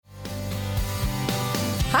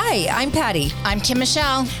Hi, I'm Patty. I'm Kim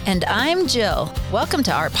Michelle. And I'm Jill. Welcome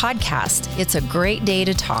to our podcast. It's a great day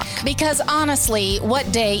to talk. Because honestly, what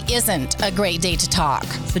day isn't a great day to talk?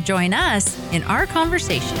 So join us in our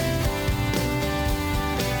conversation.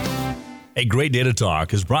 A Great Day to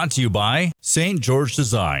Talk is brought to you by St. George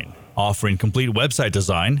Design, offering complete website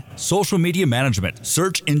design, social media management,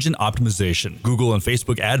 search engine optimization, Google and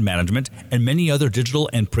Facebook ad management, and many other digital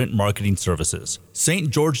and print marketing services.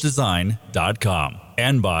 stgeorgedesign.com.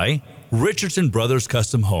 And by Richardson Brothers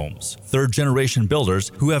Custom Homes, third-generation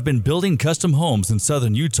builders who have been building custom homes in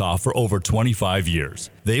southern Utah for over 25 years.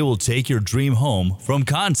 They will take your dream home from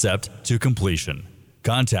concept to completion.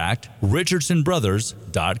 Contact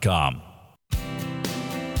richardsonbrothers.com.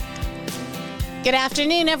 Good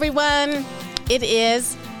afternoon, everyone. It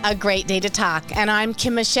is a great day to talk. And I'm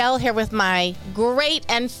Kim Michelle here with my great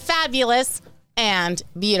and fabulous and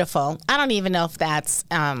beautiful. I don't even know if that's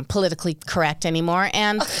politically correct anymore.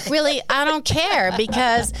 And really, I don't care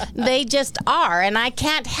because they just are. And I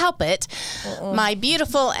can't help it. My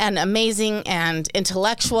beautiful and amazing and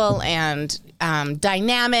intellectual and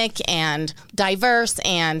dynamic and diverse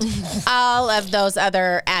and all of those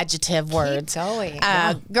other adjective words. Keep going.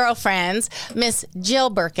 Girlfriends, Miss Jill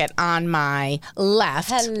Burkett on my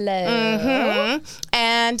left. Hello.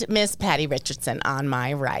 And Miss Patty Richardson on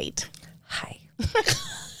my right. Hi.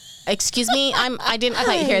 Excuse me, I didn't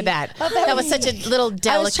quite hear that. That was such a little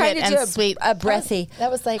delicate and sweet. A breathy. That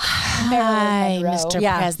was like Hi, Marilyn Monroe. Mr.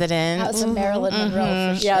 Yeah. President. That was a Marilyn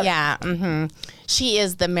Monroe for sure. Yeah. She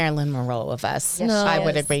is the Marilyn Monroe of us. Yes, I she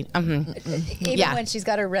would is. agree. Even Yeah. when she's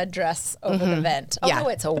got her red dress over the vent. Oh, Yeah. no,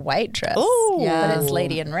 it's a white dress. Ooh. But it's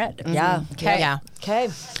lady in red. Yeah. Okay. Yeah. Okay.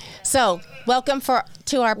 So, welcome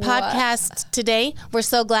to our podcast today. We're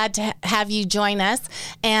so glad to have you join us.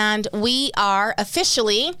 And we are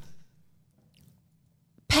officially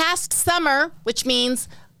past summer, which means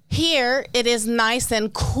here it is nice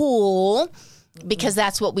and cool because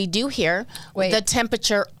that's what we do here. Wait. The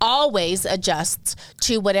temperature always adjusts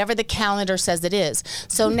to whatever the calendar says it is.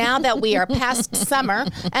 So now that we are past summer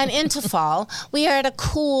and into fall, we are at a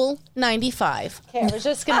cool 95. Okay, I was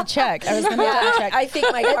just going to check. I was going to check. I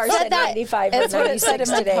think my car said 95 or That's what it said 96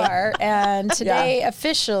 in my today. car. And today,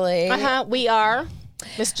 officially, We are,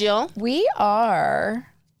 Miss Jill. we are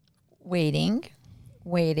waiting.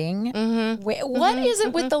 What is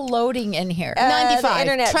it with the loading in here? 95. the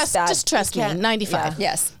internet's bad. Just trust me. 95.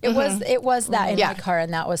 Yes, it was that in my car,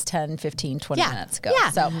 and that was 10, 15, 20 minutes ago. Yeah.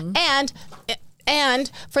 So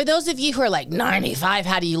And for those of you who are like 95,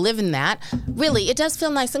 how do you live in that? Really, it does feel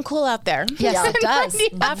nice and cool out there. yes, it does.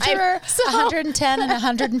 95. After So- 110 and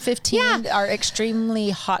 115 are extremely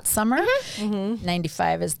hot summer,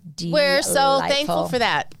 95 is delightful. We're so thankful for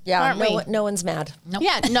that. Yeah, aren't we? no one's mad.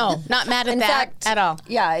 Yeah, no, not mad at In that fact, at all.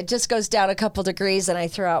 Yeah, it just goes down a couple degrees and I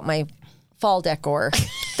throw out my fall decor.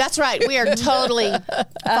 That's right. We are totally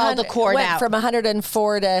fall decor Went out. from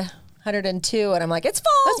 104 to 102 and I'm like, it's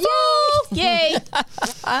fall. Yay!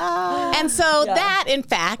 And so that, in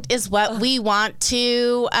fact, is what we want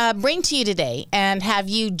to bring to you today and have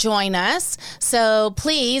you join us. So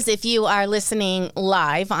please, if you are listening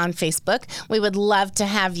live on Facebook, we would love to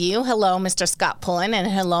have you. Hello, Mr. Scott Pullen,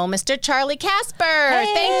 and hello, Mr. Charlie Casper.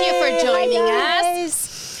 Thank you for joining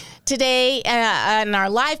us. Today, on our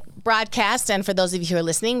live broadcast, and for those of you who are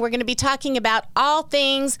listening, we're going to be talking about all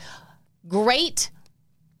things great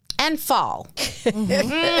and fall.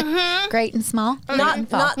 Great and small. Not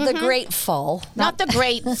the great fall. Not the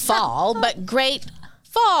great fall, but great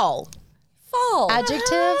fall. Fall.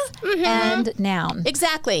 Adjective and noun.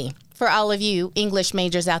 Exactly. For all of you English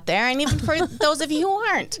majors out there, and even for those of you who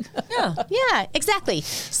aren't. Yeah, exactly.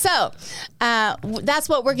 So that's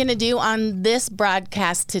what we're going to do on this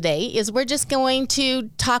broadcast today is we're just going to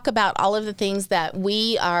talk about all of the things that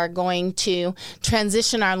we are going to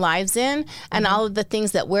transition our lives in and all of the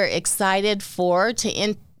things that we're excited for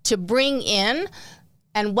to bring in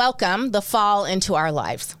and welcome the fall into our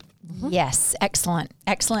lives. Yes, excellent.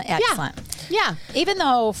 Yeah. Even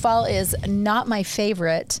though fall is not my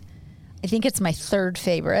favorite, I think it's my third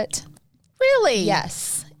favorite. Really?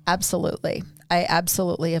 Yes, absolutely.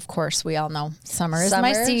 Of course, we all know summer is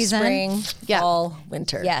my season. Spring, fall,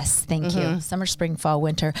 winter. Yes, thank you. Summer, spring, fall,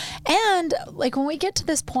 winter. And like when we get to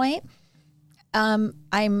this point, I'm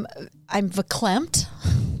verklempt.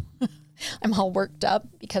 I'm all worked up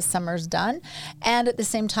because summer's done. And at the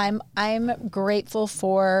same time, I'm grateful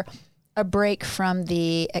for a break from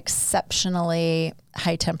the exceptionally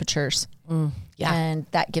high temperatures. Yeah. And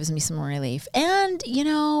that gives me some relief. And, you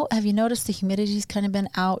know, have you noticed the humidity's kind of been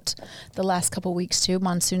out the last couple weeks too?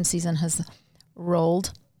 Monsoon season has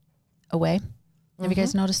rolled away. Have you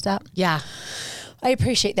guys noticed that? Yeah. I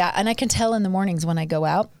appreciate that. And I can tell in the mornings when I go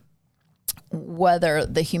out whether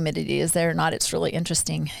the humidity is there or not. It's really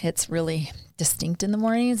interesting. It's really distinct in the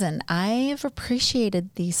mornings, and I've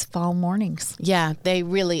appreciated these fall mornings. Yeah, they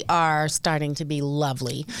really are starting to be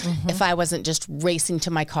lovely. If I wasn't just racing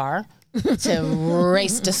to my car to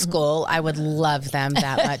race to school, I would love them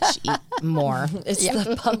that much more. It's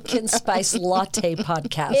the Pumpkin Spice Latte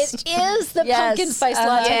podcast. It is the Yes, Pumpkin Spice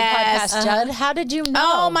Latte yes, podcast, Judd. How did you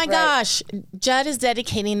know? Oh my gosh. Judd is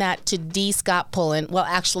dedicating that to D. Scott Pullen. Well,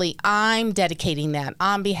 actually, I'm dedicating that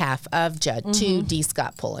on behalf of Judd to D.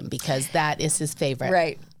 Scott Pullen because that is his favorite.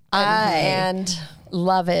 Right. And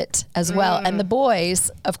love it as well. And the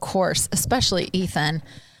boys, of course, especially Ethan,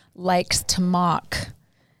 likes to mock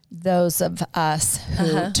those of us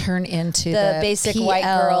who turn into the basic white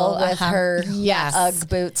girl with her Yes. Ugg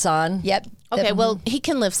boots on. Yep. Okay, well, he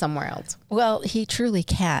can live somewhere else. Well, he truly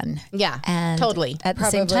can. Yeah, And totally. at the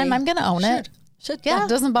same Probably time, I'm going to own it. Yeah. It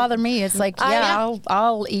doesn't bother me. It's like,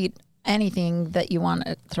 I'll eat anything that you want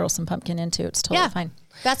to throw some pumpkin into. It's totally fine.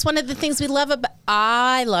 That's one of the things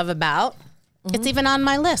I love about. It's even on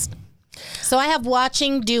my list. So I have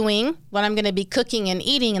watching, doing, what I'm going to be cooking and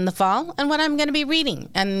eating in the fall, and what I'm going to be reading.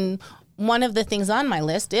 And one of the things on my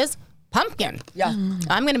list is pumpkin. Yeah.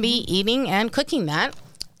 I'm going to be eating and cooking that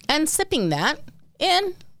and sipping that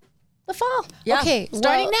in the fall. Yeah. Okay.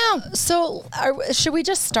 Starting now. So should we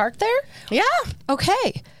just start there? Yeah.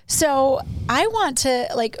 Okay. So I want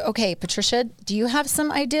to okay, Patricia, do you have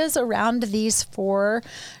some ideas around these 4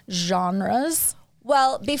 genres?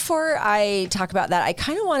 Well, before I talk about that, I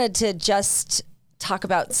kind of wanted to just talk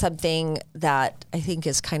about something that I think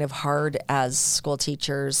is kind of hard as school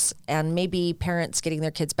teachers and maybe parents getting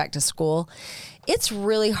their kids back to school. It's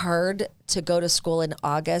really hard to go to school in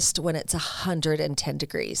August when it's 110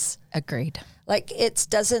 degrees. Agreed. Like it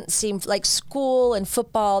doesn't seem like school and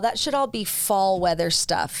football, that should all be fall weather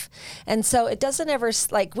stuff. And so it doesn't ever,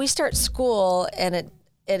 like we start school and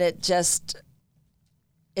it just,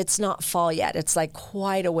 it's not fall yet. It's like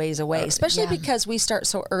quite a ways away, especially because we start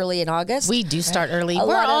so early in August. We do start early.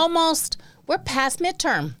 We're past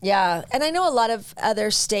midterm. Yeah. And I know a lot of other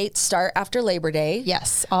states start after Labor Day.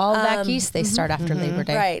 Yes. All back east, they start after Labor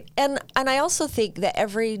Day. Right. And I also think that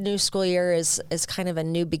every new school year is kind of a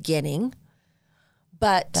new beginning.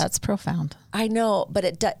 But That's profound. I know, but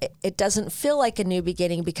it doesn't feel like a new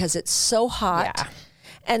beginning because it's so hot. Yeah.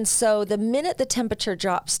 And so the minute the temperature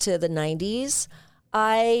drops to the 90s,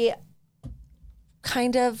 I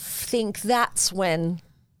kind of think that's when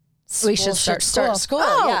We should start school.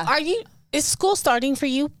 Oh, Yeah. is school starting for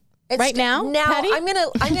you right now? Now Patty? I'm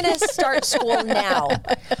gonna start school now.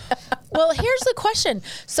 Well, here's the question.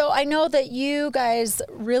 So I know that you guys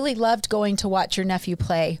really loved going to watch your nephew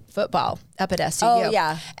play football up at SUU. Oh,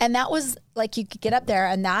 yeah. And that was like you could get up there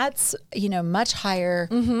and that's, much higher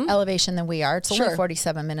elevation than we are. It's only Sure.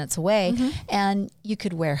 47 minutes away. And you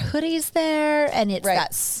could wear hoodies there and it's Right.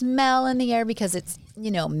 that smell in the air because it's,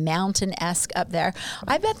 mountain-esque up there.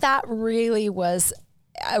 I bet that really was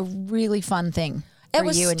a really fun thing for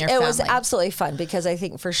you and your family. It was absolutely fun because I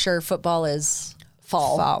think for sure football is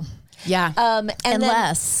fall. Yeah. And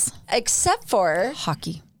Unless then, except for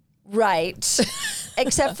hockey. right,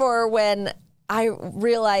 except for when I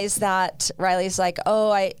realized that Riley's like, oh,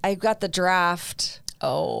 I got the draft.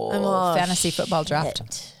 Oh, fantasy football draft.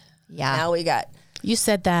 Shit. Yeah. Now we got. You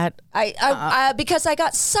said that. I because I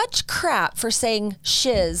got such crap for saying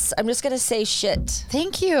shiz. I'm just gonna say shit.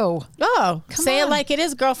 Thank you. Oh, say on. it like it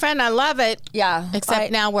is, girlfriend. I love it. Yeah.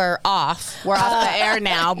 Except now we're off. We're off the air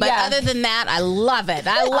now. But yeah. other than that, I love it.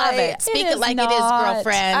 I love it. Speak it is like it is, not.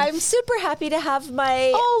 girlfriend. I'm super happy to have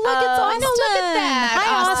my Oh, look, it's I know, look at that.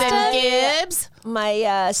 Hi, Austin Austin. Gibbs.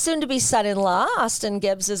 my soon-to-be son-in-law, Austin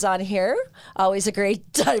Gibbs, is on here. Always a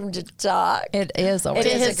great time to talk. It is. It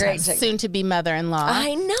is a is great soon-to-be mother-in-law.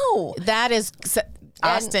 I know. That is,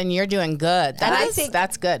 Austin, you're doing good.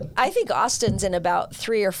 That's good. I think Austin's in about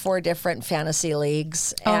 3 or 4 different fantasy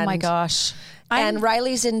leagues. Oh my gosh. And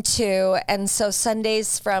Riley's in 2. And so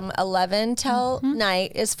Sundays from 11 till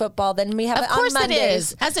night is football. Then we have Of it on course it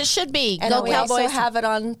Mondays. is, as it should be. And Go we Cowboys. also have it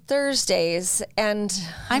on Thursdays. And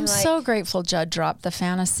I'm like, so grateful Judd dropped the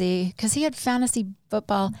fantasy because he had fantasy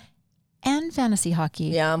football and fantasy hockey.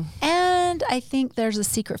 Yeah. And I think there's a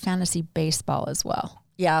secret fantasy baseball as well.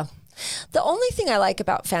 Yeah. The only thing I like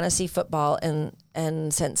about fantasy football,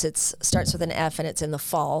 and since it starts with an F and it's in the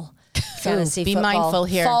fall, fantasy be football. mindful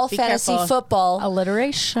here. Fall Be fantasy careful. football.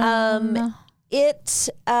 Alliteration. It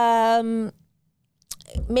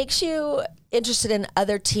makes you interested in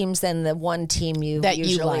other teams than the one team you That you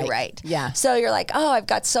usually like. write. Yeah. So you're like, oh, I've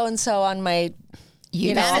got so-and-so on my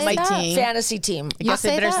You know, say my that? team. Fantasy team. I guess I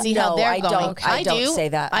say better that? see how No, they're I going. don't. I don't do. say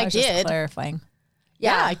that. I was just did. clarifying.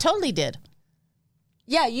 Yeah, I totally did.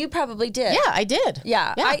 Yeah, you probably did. Yeah, I did.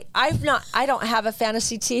 Yeah. I don't have a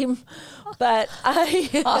fantasy team, but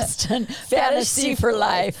Austin, fantasy for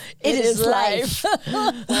life. It is life.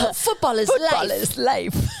 Football is Football life. is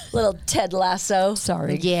life. Little Ted Lasso.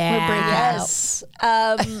 Sorry. Yeah. We're breaking out. Yes.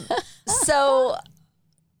 So,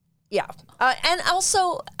 yeah. And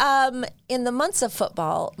also, in the months of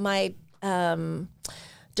football, my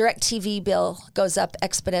direct TV bill goes up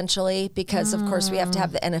exponentially because, of course, we have to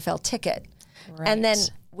have the NFL ticket. Right. And then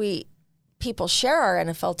people share our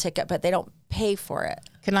NFL ticket, but they don't pay for it.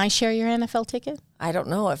 Can I share your NFL ticket? I don't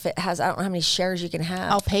know if it has, I don't know how many shares you can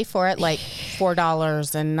have. I'll pay for it like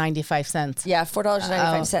 $4.95. Yeah,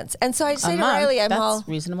 $4.95. And so I say to month. Riley, I'm That's all,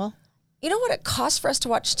 reasonable. you know what it costs for us to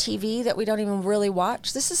watch TV that we don't even really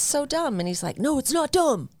watch? This is so dumb. And he's like, no, it's not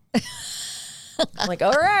dumb. I'm like,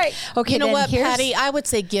 all right. Okay, You know then what, here's- Patty? I would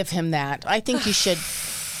say give him that. I think you should,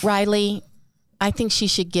 Riley. I think she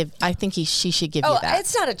should give. She should give you that.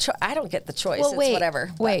 It's not a choice. I don't get the choice. Well, it's wait, whatever.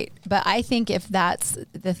 Wait, but I think if that's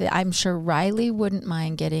I'm sure Riley wouldn't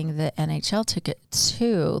mind getting the NHL ticket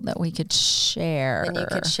too, that we could share. And you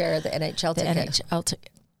could share the NHL the ticket. NHL ticket.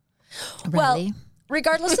 Well, Riley?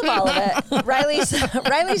 regardless of all of it,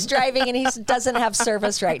 Riley's driving and he doesn't have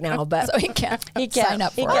service right now, but So he can't sign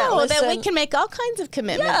up for he it. can't Oh, then we listen. can make all kinds of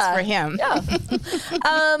commitments for him. Yeah.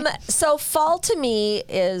 So fall to me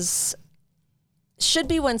should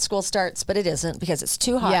be when school starts, but it isn't because it's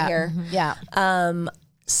too hot here. Yeah.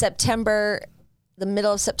 September, the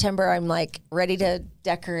middle of September, I'm like ready to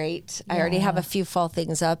decorate. I already have a few fall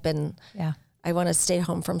things up and Yeah. I want to stay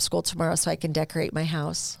home from school tomorrow so I can decorate my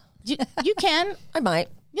house. You can. I might.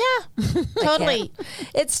 Yeah. Totally.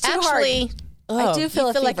 It's too Actually, hard. I do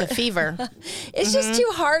feel you a like fever. a fever. It's just too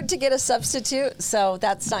hard to get a substitute, so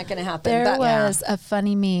that's not going to happen. There But- was a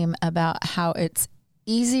funny meme about how it's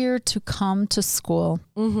easier to come to school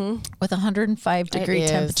with 105-degree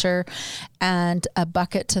is. temperature and a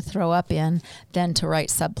bucket to throw up in than to write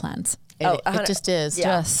subplans. It just is.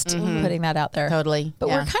 Just putting that out there. Totally. But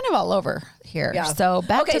Yeah. we're kind of all over here. Yeah. So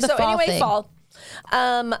back to the so fall anyway, thing. fall.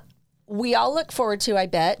 We all look forward to, I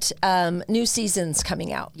bet, new seasons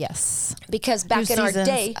coming out. Yes. Because back New in our seasons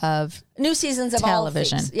day, of new seasons of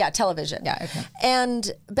television. all things. Yeah, television. Yeah, okay.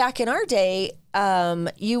 And back in our day,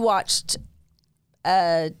 you watched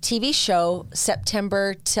a TV show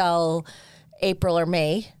September till April or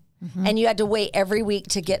May. And you had to wait every week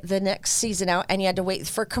to get the next season out, and you had to wait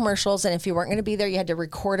for commercials. And if you weren't going to be there, you had to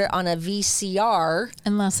record it on a VCR,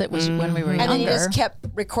 unless it was when we were younger. and then you just kept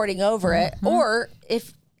recording over it. Or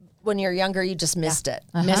if when you're younger, you just missed it.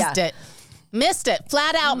 Missed it. Missed it.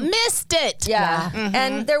 Flat out missed it. Yeah.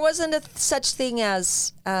 And there wasn't a such thing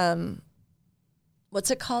as,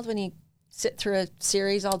 what's it called when you sit through a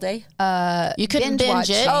series all day? You couldn't Binge binge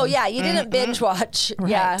it. Oh, yeah. You didn't binge watch.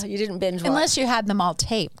 Yeah. You didn't binge watch. Unless you had them all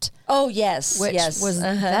taped, Oh, yes. which yes. was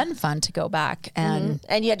then fun to go back and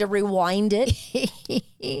And you had to rewind it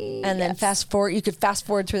and then fast forward. You could fast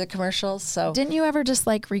forward through the commercials. So Didn't you ever just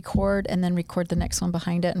like record and then record the next one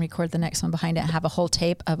behind it and record the next one behind it and have a whole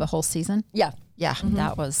tape of a whole season? yeah. Yeah,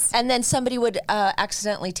 that was. And then somebody would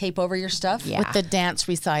accidentally tape over your stuff. Yeah. With the dance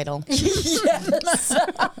recital.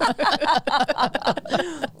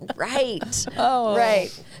 Right. Oh.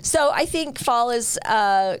 Right. So I think fall is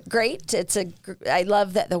great. I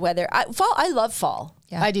love that the weather. I love fall.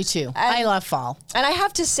 Yeah. I do too. I love fall. And I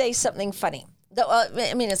have to say something funny.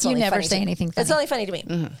 I mean, it's You only never funny say to me. anything It's funny. only funny to me.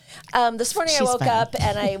 This morning I She's woke funny. up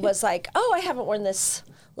and I was like, oh, I haven't worn this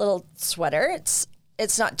little sweater.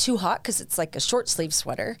 It's not too hot because it's like a short sleeve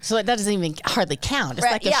sweater. So that doesn't even hardly count. It's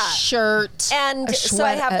Right, like a yeah. shirt. And so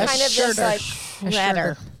I have kind of this like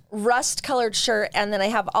Sweater. rust colored shirt, and then I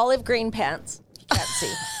have olive green pants. You can't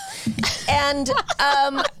see. And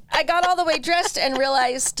I got all the way dressed and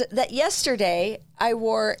realized that yesterday I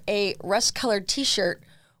wore a rust colored t-shirt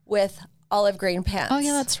with olive green pants. Oh,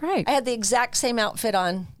 yeah, that's right. I had the exact same outfit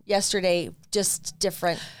on yesterday, just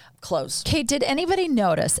different clothes. Okay, did anybody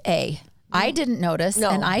notice? I didn't notice, No.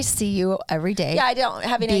 and I see you every day. Yeah, I don't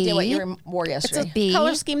have any idea what B. you wore yesterday. B.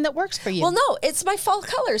 Color scheme that works for you. Well, no, it's my fall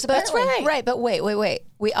colors. That's Apparently. right. But wait.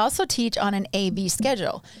 We also teach on an A-B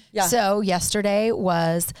schedule. Yeah. So yesterday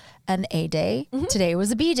was an A day. Today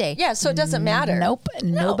was a B day. Yeah, so it doesn't matter. Nope.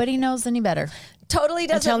 Nobody knows any better. Totally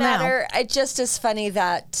doesn't Until now. matter. It just is funny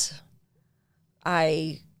that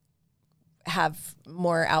I have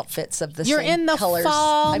more outfits of the You're same in the colors.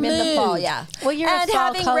 fall I'm in the fall, mood. yeah. Well, you're and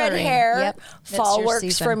fall having red coloring. hair. Yep. That's Fall your works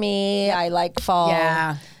season. for me. I like fall.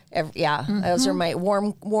 Yeah. Those are my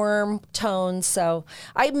warm tones. So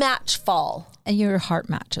I match fall. And your heart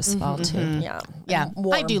matches fall too. Yeah.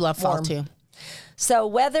 Warm, I do love fall warm. too. So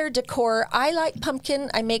weather, decor, I like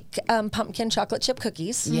pumpkin. I make pumpkin chocolate chip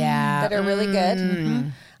cookies. Yeah. That are really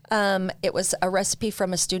good. It was a recipe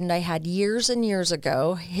from a student I had years and years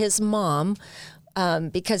ago. His mom,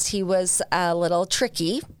 because he was a little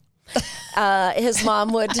tricky, his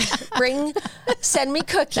mom would send me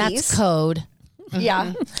cookies. That's code.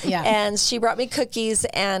 Yeah. Yeah. And she brought me cookies,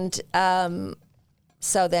 and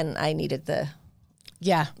so then I needed the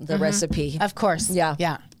recipe. Of course. Yeah.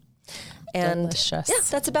 Yeah. And Delicious. yeah,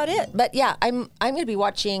 that's about it. But yeah, I'm going to be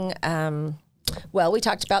watching. We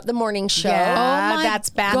talked about the morning show. Yeah, Oh my that's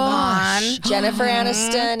back gosh. on. Jennifer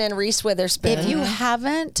Aniston and Reese Witherspoon. If you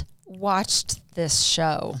haven't watched this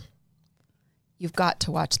show, you've got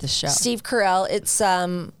to watch the show. Steve Carell, it's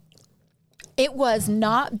It was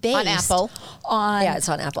not based On Apple. on Yeah, it's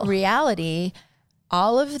on Apple. reality.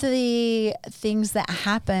 All of the things that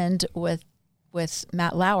happened with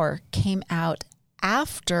Matt Lauer came out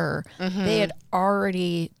after they had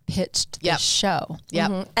already pitched the Yep. show.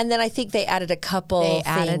 Yep. and then I think they added a couple. They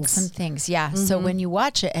added things. some things, yeah. So when you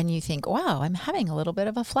watch it and you think, "Wow, I'm having a little bit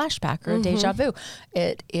of a flashback or a deja vu,"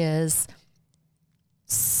 it is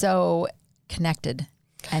so connected,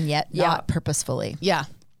 and yet not purposefully. Yeah.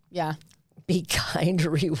 Yeah. Be kind,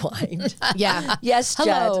 rewind. Yeah. Yes,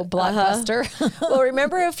 Hello, Jed. Blockbuster. Well,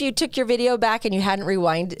 remember if you took your video back and you hadn't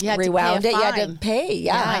rewound You had to it, pay a you had to fine. pay.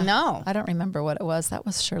 Yeah, Yeah, I know. I don't remember what it was. That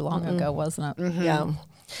was sure long ago, wasn't it? Yeah.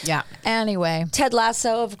 Yeah. Anyway, Ted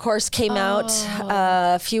Lasso, of course, came out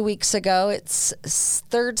a few weeks ago. It's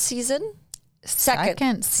third season.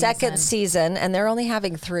 Second season, and they're only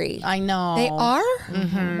having 3. I know. they are?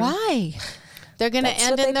 Why? They're going to That's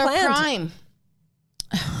end what in they their planned. prime.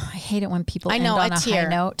 I hate it when people I know, end on a a tear. high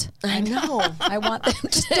note. I know. I want them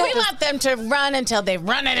to We want them to run until they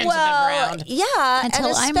run it into the ground. yeah, Until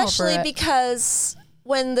and I'm over especially it. because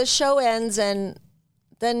when the show ends and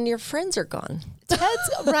then your friends are gone.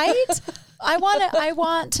 Ted's right. I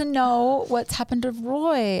want to know what's happened to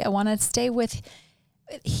Roy. I want to stay with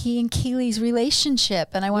he and Keely's relationship,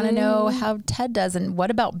 and I want to know how Ted does. And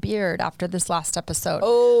what about Beard after this last episode?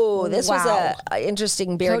 Oh, this was Wow. a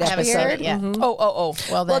interesting Beard Coach episode. Beard? Yeah. Oh.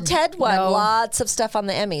 Well, then, Well, Ted won no, lots of stuff on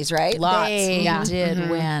the Emmys, right? Lots. They Yeah. did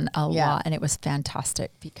win a Yeah. lot, and it was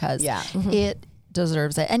fantastic because Yeah. it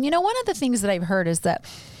deserves it. And one of the things that I've heard is that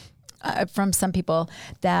from some people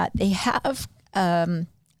that they have an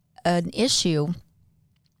issue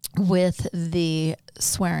with the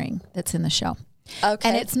swearing that's in the show. Okay.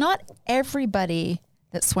 And it's not everybody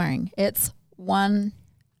that's swearing. It's one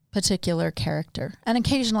particular character. And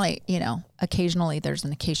occasionally there's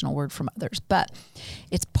an occasional word from others, but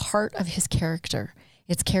it's part of his character.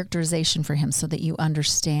 It's characterization for him so that you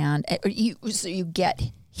understand, so you get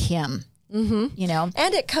him, and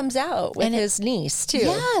it comes out with his niece too.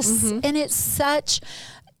 Yes. And it's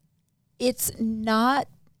not,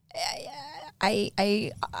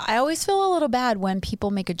 I always feel a little bad when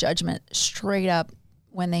people make a judgment straight up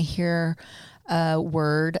when they hear a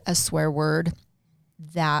swear word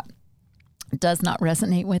that does not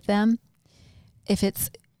resonate with them. If it's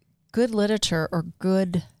good literature or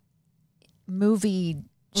good movie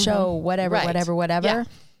show, whatever. Yeah.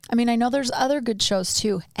 I mean, I know there's other good shows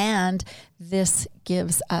too. And this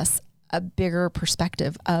gives us a bigger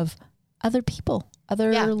perspective of other people,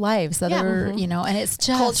 other lives, other, and it's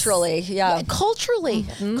just Culturally,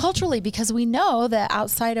 culturally, because we know that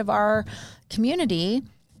outside of our community,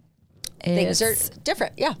 Things are it's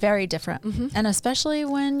different. Yeah. very different. And especially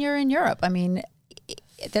when you're in Europe, I mean,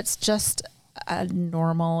 that's just a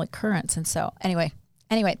normal occurrence. And so anyway,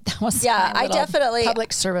 that was Yeah, my I little definitely-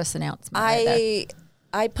 public service announcement. right there.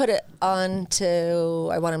 I put it on to,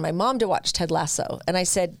 I wanted my mom to watch Ted Lasso. And I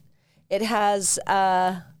said, it has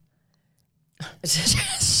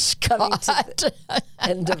coming to the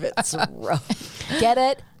end of its rope. Get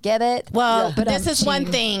it. Well, But this is one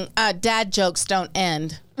thing. Dad jokes don't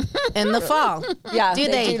end in the fall. Yeah, Do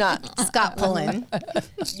they they? do not. Scott Pullen.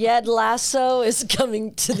 Ted Lasso is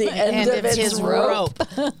coming to the end of its his rope.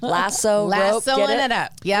 Lasso, rope, Lassoing get it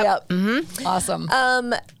up. Yep. Awesome.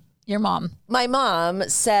 Your mom. My mom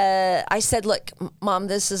said, I said, look, Mom,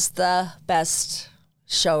 this is the best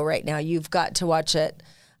show right now. You've got to watch it.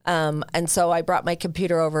 And so I brought my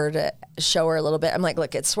computer over to show her a little bit. I'm like,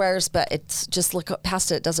 look, it swears, but it's just look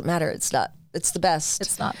past it. It doesn't matter. It's not. It's the best.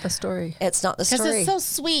 It's not the story. It's not the Because story. it's so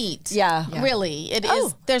sweet. Yeah. Really. It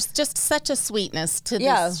is. There's just such a sweetness to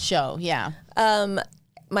this show. Yeah.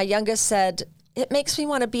 My youngest said, it makes me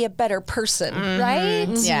want to be a better person. Right?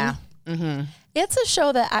 Yeah. It's a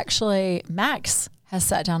show that actually Max has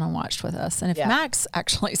sat down and watched with us. And if Max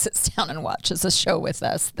actually sits down and watches a show with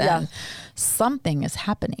us, then something is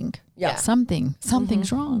happening. Yeah.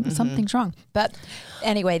 Something's wrong. Something's wrong. But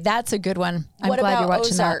anyway, that's a good one. I'm What glad about you're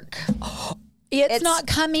watching Ozark? that. It's not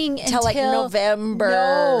coming until like November.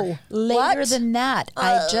 No, later What? than that.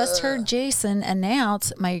 I just heard Jason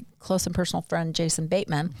announce, my close and personal friend Jason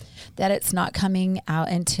Bateman, that it's not coming out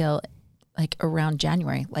until like around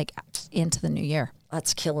January, like into the new year.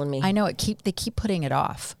 That's killing me. I know they keep putting it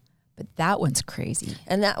off, but that one's crazy.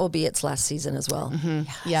 And that will be its last season as well.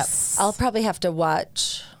 Yep. I'll probably have to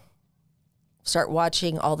start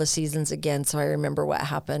watching all the seasons again so I remember what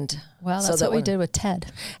happened. Well, that's what we did with Ted.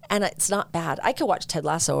 And it's not bad. I could watch Ted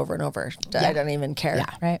Lasso over and over. I don't even care.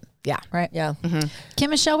 Yeah. Right? Yeah. Right. Yeah.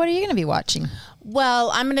 Kim Michelle, what are you going to be watching?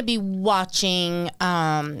 Well, I'm going to be watching,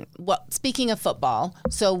 speaking of football,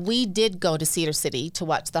 so we did go to Cedar City to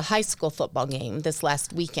watch the high school football game this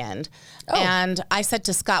last weekend. Oh. And I said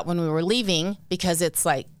to Scott when we were leaving, because it's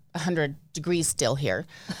like 100 degrees still here,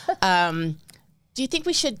 do you think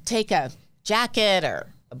we should take a jacket or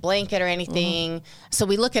a blanket or anything? So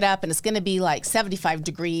we look it up and it's going to be like 75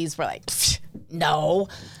 degrees. We're like, no.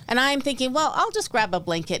 And I'm thinking, well, I'll just grab a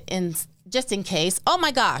blanket just in case. Oh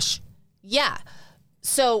my gosh. Yeah.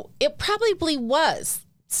 So it probably was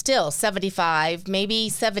still 75, maybe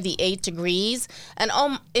 78 degrees. And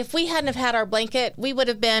if we hadn't have had our blanket, we would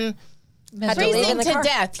have been freezing to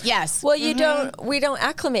death. Yes. Well, we don't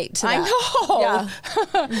acclimate to that. I know. Yeah.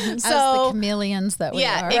 As the chameleons that we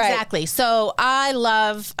are. Exactly. So I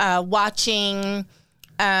love watching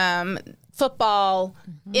football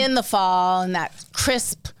in the fall and that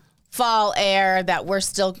crisp fall air that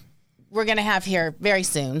we're going to have here very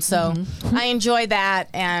soon. So I enjoy that.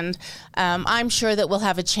 And I'm sure that we'll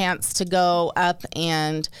have a chance to go up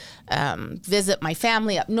and visit my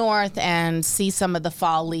family up north and see some of the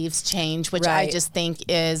fall leaves change, which I just think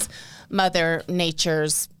is Mother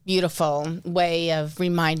Nature's beautiful way of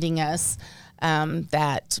reminding us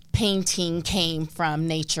that painting came from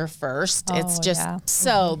nature first. It's just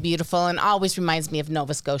so beautiful and always reminds me of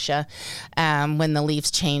Nova Scotia when the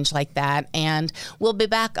leaves change like that. And we'll be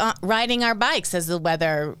back riding our bikes as the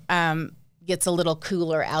weather gets a little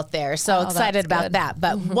cooler out there. So excited about that.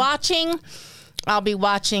 But I'll be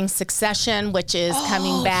watching Succession, which is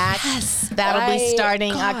coming back. Yes. That'll be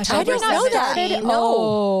starting October. I didn't know that. 17th.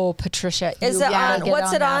 Oh, Patricia. Is it on?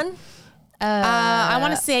 What's it on? I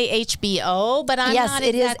want to say HBO, but I'm not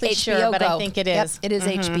exactly sure, but I think it is. Yep, it is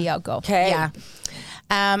HBO Go. Okay. Yeah.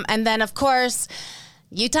 And then, of course,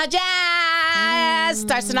 Utah Jazz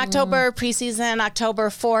starts in October, preseason October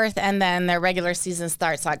 4th, and then their regular season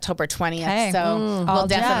starts October 20th. Okay. So we'll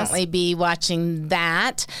definitely be watching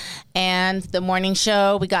that. And the morning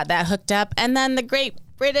show, we got that hooked up. And then the Great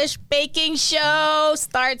British Baking Show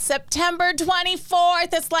starts September 24th.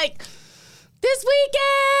 It's like this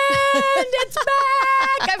weekend, it's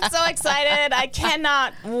back. I'm so excited. I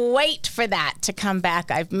cannot wait for that to come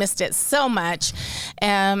back. I've missed it so much.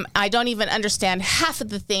 I don't even understand half of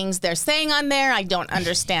the things they're saying on there. I don't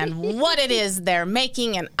understand what it is they're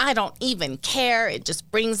making, and I don't even care. It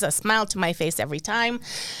just brings a smile to my face every time.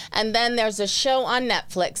 And then there's a show on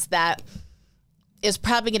Netflix that is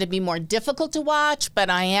probably going to be more difficult to watch,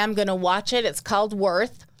 but I am going to watch it. It's called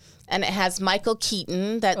Worth. And it has Michael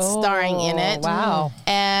Keaton that's starring in it. Wow.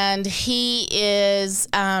 And he is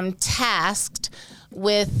tasked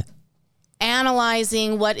with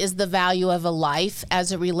analyzing what is the value of a life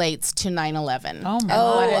as it relates to 9/11. Oh, my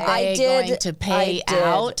What are I they did. going to pay I did.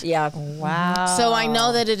 out? Yeah. Wow. So I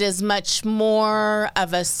know that it is much more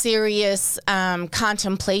of a serious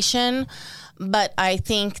contemplation, but I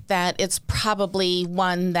think that it's probably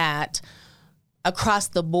one that across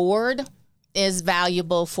the board is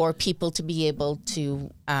valuable for people to be able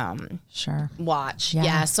to watch.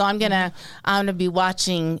 Yeah. So I'm gonna be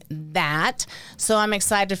watching that. So I'm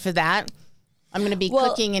excited for that. I'm gonna be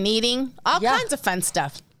cooking and eating all kinds of fun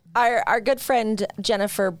stuff. Our good friend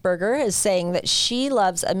Jennifer Berger is saying that she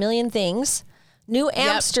loves A Million Things, New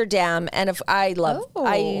Amsterdam, and if I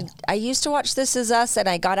used to watch This Is Us, and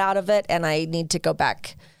I got out of it, and I need to go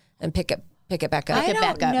back and pick it back up. I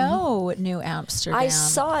don't know New Amsterdam. I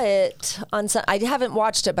saw it on some. I haven't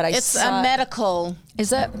watched it, but It's saw a medical.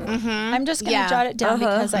 Is it? I'm just going to jot it down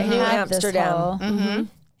because I New have Amsterdam. this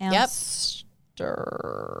whole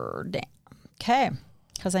Amsterdam. Okay,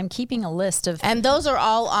 because I'm keeping a list of. And those are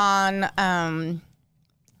all on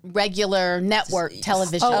regular network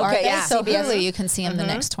television. Oh, okay. Yeah. So CBS. Hulu, you can see them the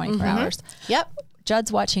next 24 hours. Yep.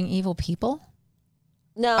 Judd's watching Evil People.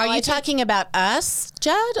 No, Are you talking about us,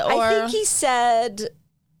 Judd? Or I think he said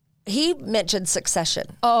He mentioned Succession.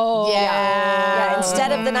 Oh, Yeah,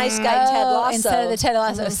 instead of the nice guy Ted Lasso. Instead of the Ted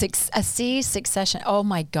Lasso, Succession. Oh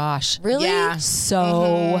my gosh. Really? Yeah.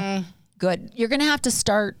 So good. You're going to have to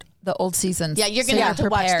start the old seasons. Yeah, you're going to have to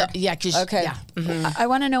watch prepared. the... Yeah, 'cause Okay. Yeah. I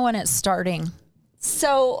want to know when it's starting.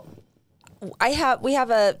 So we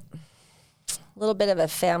have a little bit of a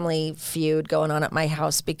family feud going on at my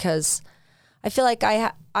house because I feel like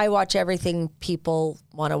I watch everything people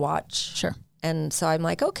want to watch. Sure. And so I'm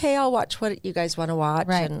like, okay, I'll watch what you guys want to watch.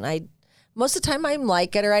 Right. And most of the time I'm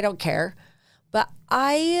like it or I don't care. But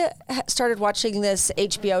I started watching this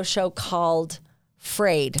HBO show called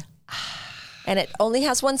Frayed. And it only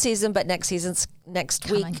has one season, but next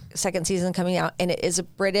week, second season coming out. And it is a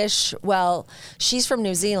British, well, she's from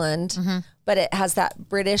New Zealand, but it has that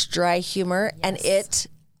British dry humor. And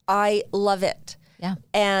I love it. Yeah.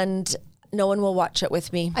 And no one will watch it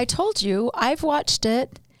with me. I told you, I've watched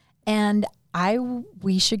it, and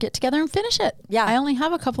we should get together and finish it. Yeah. I only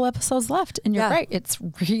have a couple episodes left, and you're Yeah. right. It's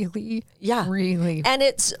really, really, And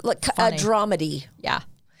it's like funny. a dramedy. yeah.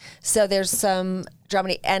 So there's some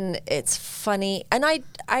dramedy and it's funny. And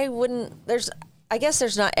I wouldn't, I guess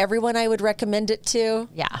there's not everyone I would recommend it to.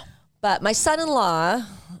 Yeah. But my son-in-law,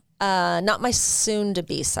 not my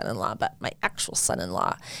soon-to-be son-in-law, but my actual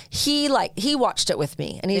son-in-law, he watched it with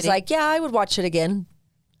me. And he's like, yeah, I would watch it again.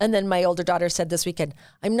 And then my older daughter said this weekend,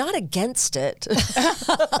 I'm not against it.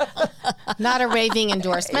 Not a raving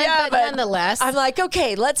endorsement, but nonetheless. I'm like,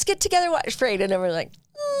 okay, let's get together and watch Frayed. And then we're like,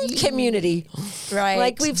 Community. Right.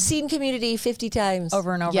 Like we've seen Community 50 times.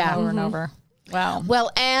 Over and over Yeah. and over and over. Wow.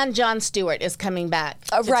 Well, and Jon Stewart is coming back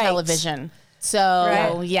to right. television.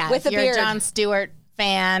 So, yeah, With if a you're beard. a Jon Stewart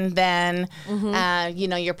fan, then,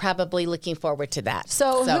 you're probably looking forward to that.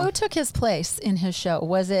 So who took his place in his show?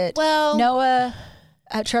 Was it Well- Noah,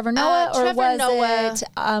 Trevor Noah, or Trevor was Noah. it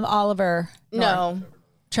Oliver? No.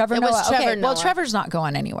 Trevor It was Noah. Trevor okay. Well, Noah. Trevor's not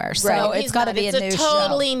going anywhere, so Right. it's He's got to not. be It's a new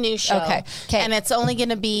totally show. new show. Okay. And it's only going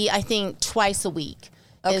to be, I think, twice a week.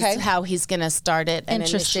 Okay. Is how he's going to start it and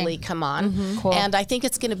Interesting. initially come on. Cool. And I think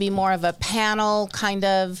it's going to be more of a panel kind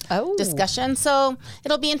of Oh. discussion. So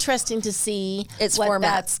it'll be interesting to see Its what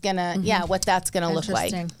format. that's gonna what that's gonna look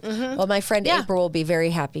like. Interesting. Well, my friend Yeah. April will be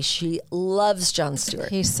very happy. She loves Jon Stewart.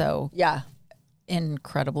 He's so Yeah.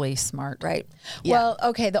 incredibly smart. Right. Well,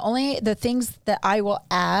 okay. The things that I will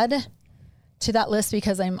add to that list,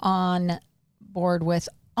 because I'm on board with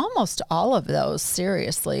almost all of those,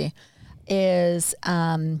 seriously, is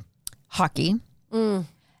hockey.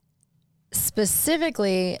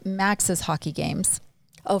 Specifically, Max's hockey games,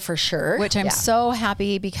 Oh, for sure. which I'm so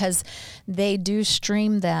happy because they do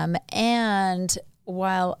stream them. And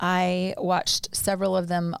while I watched several of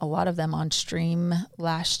them, a lot of them on stream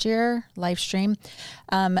last year, live stream,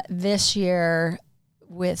 this year,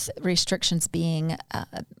 with restrictions being a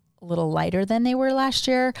little lighter than they were last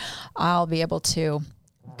year, I'll be able to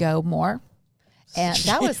go more. And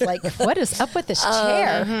that was like, what is up with this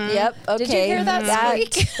chair? Yep. Okay. Did you hear that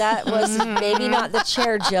squeak? That was maybe not the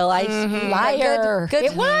chair, Jill. Liar. Good,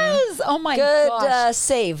 It was. Oh my good gosh.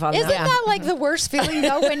 save on Isn't that. that like the worst feeling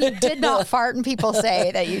though when you did not fart and people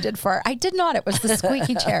say that you did fart? I did not. It was the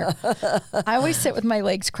squeaky chair. I always sit with my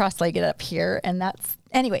legs cross-legged up here, and that's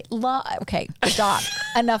anyway. Okay, stop.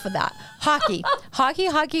 Enough of that. Hockey,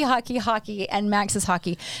 and Max's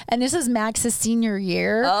hockey, and this is Max's senior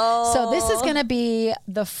year. So this is going to be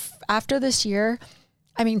after this year.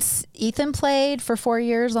 I mean, Ethan played for 4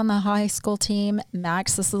 years on the high school team.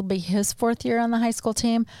 Max, this will be his 4th year on the high school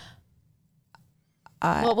team.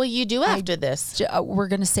 What will you do after this? We're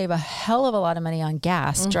going to save a hell of a lot of money on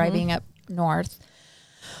gas driving up north,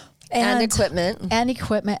 And equipment.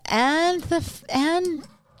 and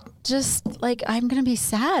just like I'm going to be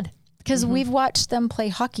sad because we've watched them play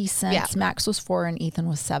hockey since Max was 4 and Ethan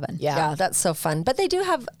was 7. Yeah, that's so fun. But they do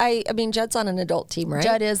have, I mean, Judd's on an adult team, right?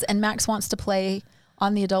 Judd is, and Max wants to play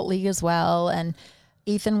on the adult league as well. And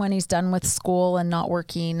Ethan, when he's done with school and not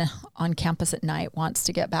working on campus at night, wants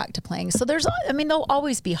to get back to playing. So there'll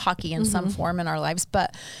always be hockey in some form in our lives,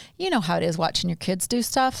 but you know how it is watching your kids do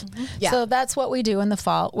stuff. Yeah. So that's what we do in the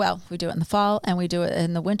fall. Well, we do it in the fall and we do it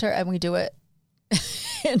in the winter and we do it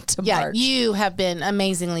into March. You have been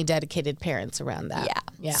amazingly dedicated parents around that.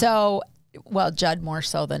 Yeah. So, well, Judd more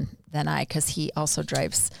so than I, because he also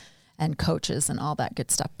drives and coaches and all that good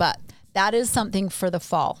stuff. But that is something for the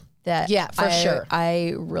fall that For sure.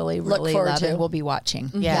 I really forward love to. and will be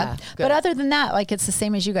watching. Yeah, good. But other than that, like it's the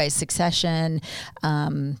same as you guys, Succession,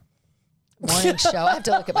 morning show. I have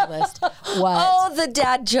to look at my list. What? Oh, the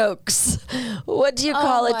dad jokes. What do you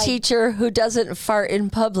call a my- teacher who doesn't fart in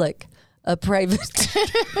public? a private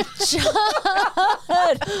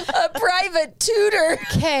a private tutor.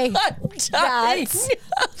 Okay, That's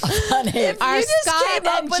funny. Are Scott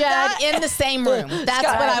and Judd in the same room? That's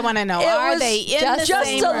Scott, what I want to know. it Are was they in the just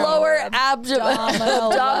same a room? lower abdomen?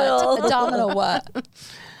 Abdominal what?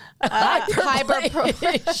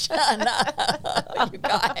 Hyperpropulsion. You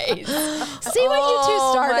guys. See what you two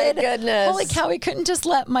started? My goodness. Holy cow, we couldn't just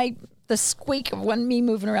let the squeak of me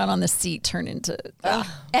moving around on the seat turn into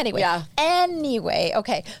anyway. Yeah. Anyway,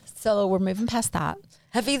 okay. So we're moving past that.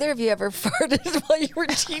 Have either of you ever farted while you were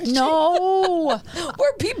teaching? No.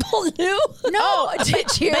 Where people knew? No.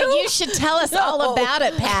 Did you? But you should tell us all about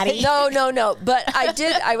it, Patty. No. But I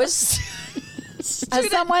did. I was. As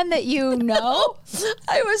someone that you know?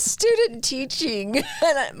 I was student teaching,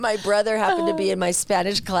 and my brother happened to be in my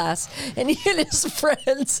Spanish class, and he and his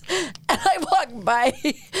friends, and I walked by,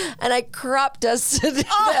 and I crop dusted them.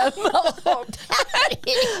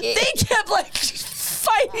 They kept like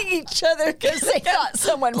fighting each other because they thought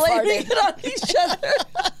someone blaming it on each other.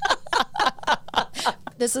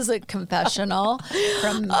 This is a confessional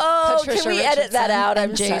from Oh, Patricia can we edit Richardson that out?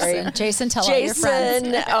 and I'm Jason. sorry. Jason, tell all your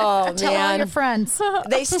friends. Oh, Tell all your man. friends.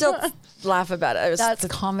 They still laugh about it. It was That's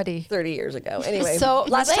comedy. 30 years ago. Anyway, So,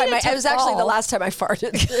 last time related it to was actually the fall. last time I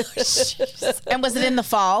farted. And was it in the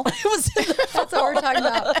fall? It was in the That's what we're talking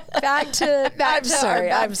about. Back to I'm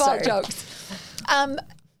sorry, our I'm fall sorry. jokes.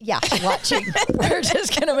 Yeah, watching. We're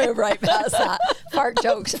just gonna move right past that. Fart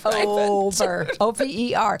jokes over.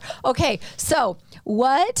 OVER. Okay, so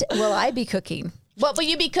what will I be cooking? What will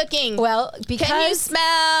you be cooking? Well, because Can you smell?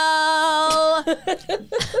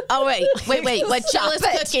 Oh, wait. What Jill is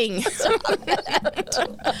cooking?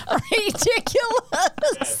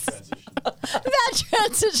 ridiculous. Bad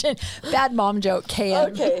transition. Bad mom joke,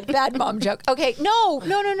 KM. Okay. Bad mom joke. Okay, no.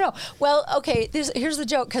 Well, okay, here's the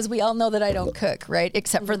joke, because we all know that I don't cook, right?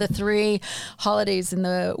 Except for the 3 holidays in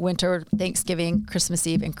the winter, Thanksgiving, Christmas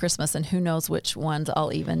Eve, and Christmas, and who knows which ones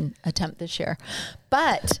I'll even attempt this year.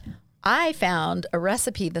 But I found a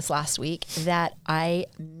recipe this last week that I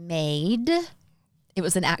made. It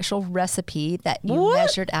was an actual recipe that you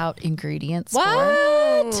measured out ingredients for.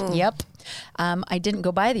 Yep. I didn't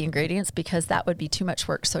go buy the ingredients because that would be too much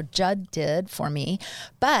work. So Judd did for me.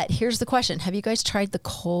 But here's the question: have you guys tried the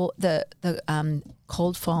cold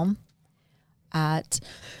foam at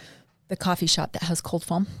the coffee shop that has cold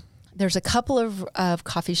foam? There's a couple of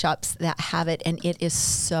coffee shops that have it, and it is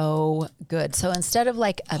so good. So instead of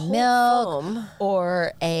like a milk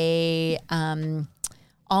or a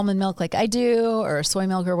almond milk like I do, or soy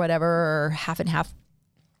milk or whatever, or half and half,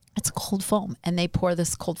 it's cold foam, and they pour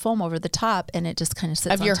this cold foam over the top, and it just kind of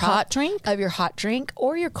sits Of on your top hot drink? of your hot drink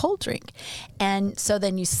or your cold drink. And so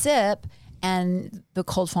then you sip, and the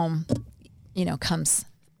cold foam, comes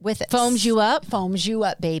with it. Foams you up? Foams you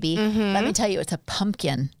up, baby. Let me tell you, it's a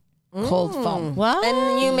pumpkin cold foam. What?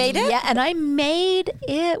 And you made it? Yeah, and I made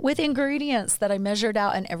it with ingredients that I measured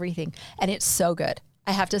out and everything, and it's so good.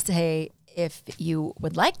 I have to say, if you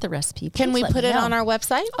would like the recipe, Can please we let put me it know. on our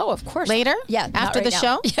website? Oh, of course. Later? Yeah. not After right the now.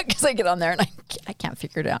 show? Yeah, because I get on there and I can't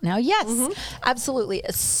figure it out now. Yes, absolutely.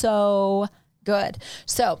 It's so good.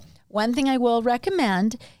 So one thing I will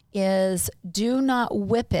recommend is do not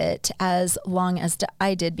whip it as long as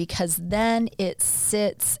I did, because then it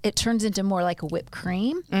turns into more like a whipped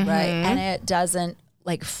cream. Right. And it doesn't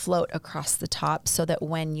like float across the top, so that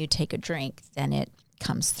when you take a drink, then it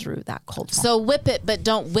comes through that cold foam. So whip it, but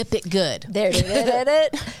don't whip it good. There.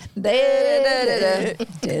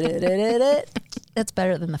 That's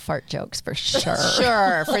better than the fart jokes for sure.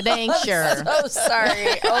 Sure, for dang sure. Oh,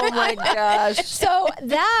 sorry. Oh my gosh. So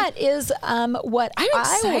that is what I'm I will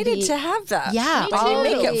excited be, to have that. Yeah, When you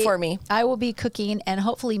make it for me. I will be cooking, and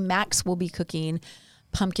hopefully Max will be cooking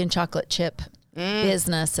pumpkin chocolate chip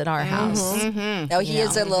business at our house. Oh, he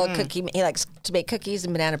is a little cookie. He likes to make cookies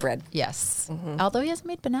and banana bread. Yes, although he hasn't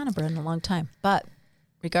made banana bread in a long time. But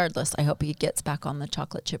regardless, I hope he gets back on the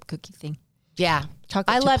chocolate chip cookie thing. Yeah.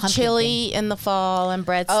 Chocolate I chip love pumpkin chili in the fall and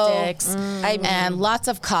breadsticks and lots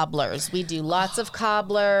of cobblers. We do lots of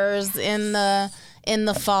cobblers in the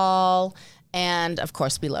fall, and of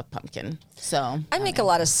course we love pumpkin. So I make a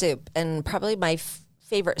lot of soup, and probably my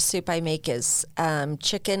favorite soup I make is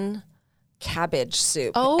chicken cabbage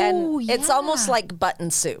soup. Oh, and it's yeah. almost like button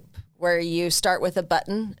soup, where you start with a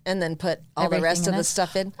button and then put all the rest Everything of in the it.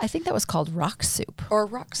 stuff in. I think that was called rock soup. Or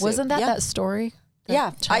rock soup. Wasn't that Yeah. that story? The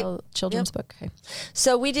Yeah, children's book. Okay.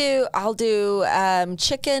 So I'll do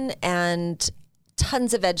chicken and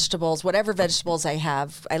tons of vegetables, whatever vegetables I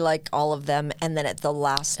have. I like all of them. And then at the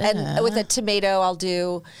last, and with a tomato, I'll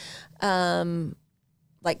do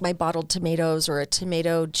like my bottled tomatoes or a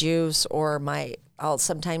tomato juice, or I'll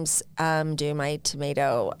sometimes do my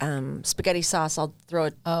tomato spaghetti sauce. I'll throw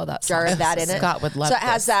a jar of that in it. Scott would love So it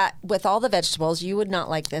has this. that with all the vegetables. You would not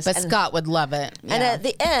like this. But And- Scott would love it. And at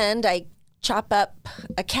the end, I chop up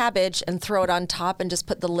a cabbage and throw it on top and just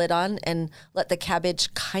put the lid on and let the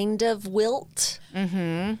cabbage kind of wilt.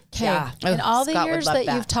 Okay. Yeah. In all the Scott would years love that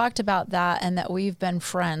that. you've talked about that and that we've been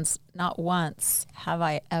friends, not once have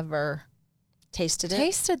I ever Tasted it.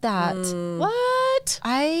 tasted that. What?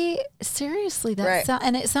 I seriously, Right.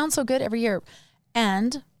 and it sounds so good every year.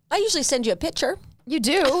 And I usually send you a picture. you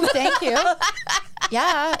do. Thank you.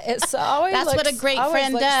 Yeah. It's always That's what a great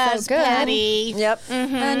friend does, Patty. Yep.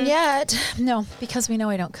 And yet, no, because we know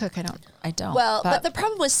I don't cook. I don't. Well, but the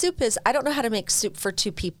problem with soup is I don't know how to make soup for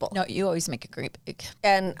 2 people. no, you always make a great big.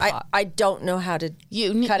 And I don't know how to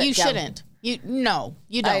You cut it down. shouldn't. You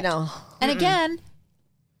don't. I know. And again,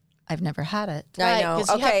 I've never had it. I know. 'cause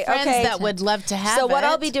you Okay, have friends okay. that would love to have So what it.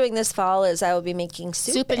 I'll be doing this fall is I will be making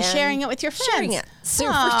soup and sharing it with your friends. Sharing it.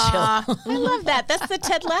 Super Aw, chill. I love that. That's the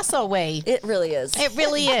Ted Lasso way. It really is. It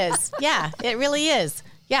really is. Yeah, it really is.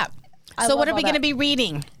 Yeah. So love what are all we going to that. be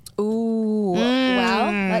reading? Ooh. Well,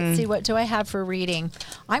 let's see. What do I have for reading?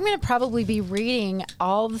 I'm going to probably be reading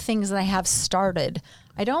all the things that I have started.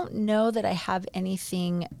 I don't know that I have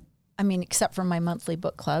anything, except for my monthly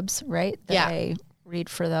book clubs, right? That Yeah. I read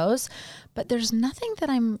for those. But there's nothing that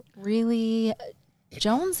I'm really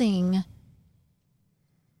jonesing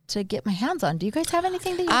to get my hands on. Do you guys have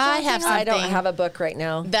anything that you're I jonesing have on? I don't something. have a book right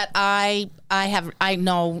now. That I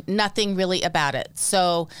know nothing really about it.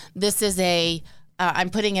 So this is I'm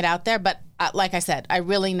putting it out there, but like I said, I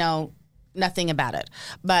really know nothing about it.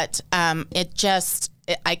 But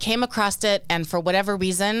I came across it, and for whatever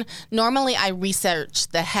reason, normally I research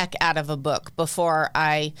the heck out of a book before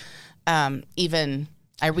I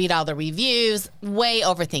I read all the reviews, way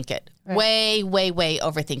overthink it, way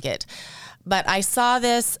overthink it. But I saw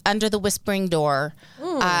this Under the Whispering Door.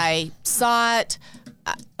 I saw it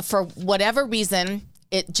for whatever reason.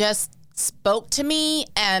 It just spoke to me,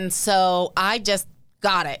 and so I just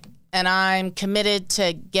got it. And I'm committed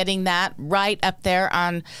to getting that right up there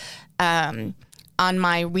on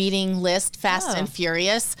my reading list, Fast and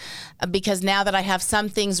Furious, because now that I have some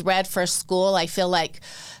things read for school, I feel like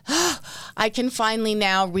I can finally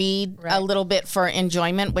now read a little bit for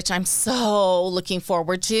enjoyment, which I'm so looking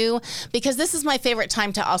forward to, because this is my favorite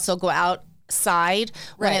time to also go outside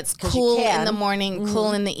when Right, it's 'cause you cool in can. the morning,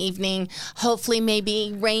 cool in the evening, hopefully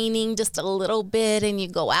maybe raining just a little bit, and you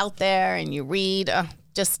go out there and you read.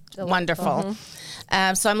 Just wonderful.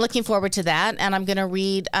 So I'm looking forward to that, and I'm going to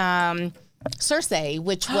read Circe,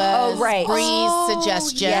 which was right. Bree's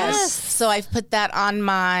suggestion. yes. So I've put that on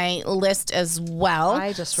my list as well.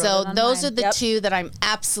 I just wrote so it on those mine. are the Yep. two that I'm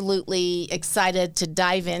absolutely excited to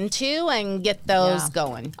dive into and get those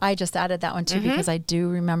going. I just added that one too because I do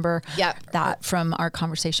remember Yep. that from our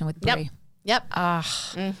conversation with Brie. Yep. Good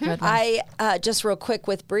one. I just real quick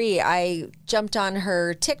with Bree, I jumped on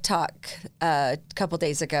her TikTok a couple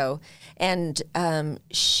days ago, and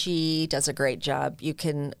she does a great job. You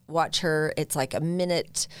can watch her. It's like a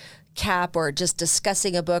minute cap, or just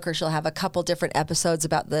discussing a book, or she'll have a couple different episodes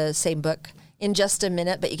about the same book in just a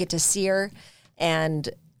minute. But you get to see her, and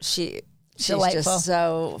she's Delightful. just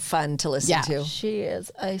so fun to listen Yeah. to. She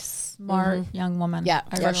is a smart young woman. Yeah,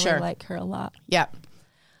 I for really sure. like her a lot. Yep.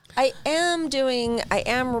 I am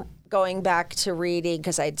going back to reading,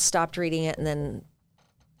 because I'd stopped reading it and then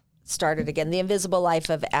started again. The Invisible Life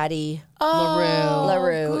of Addie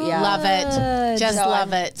LaRue. Yeah. Love it. Just So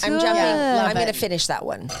love I'm- it. I'm jumping. Love I'm going to it. finish that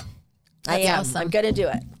one. I That's am. awesome. I'm going to do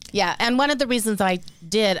it. Yeah, and one of the reasons I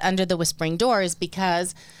did Under the Whispering Door is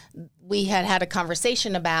because we had a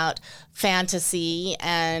conversation about fantasy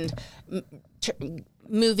and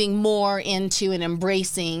moving more into and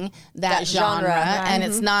embracing that genre. genre. And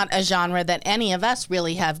it's not a genre that any of us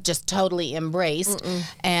really have just totally embraced.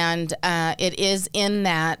 And it is in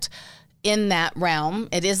that realm.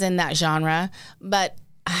 It is in that genre. But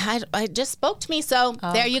it just spoke to me. So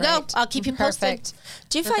there you go. great. I'll keep you posted. Perfect.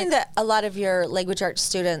 Do you find that a lot of your language arts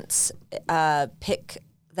students pick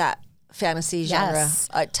that fantasy genre Yes.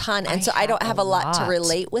 a ton? And so I don't have a lot to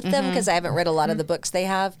relate with them, because I haven't read a lot of the books they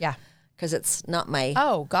have. Yeah. Because it's not my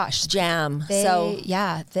Oh gosh. jam. That's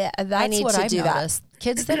need what to I've do that. noticed.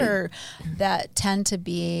 Kids that tend to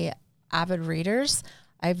be avid readers,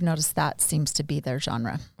 I've noticed that seems to be their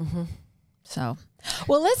genre. So,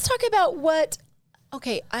 well, let's talk about what.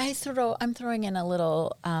 Okay, I'm throwing in a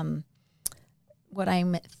little what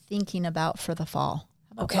I'm thinking about for the fall.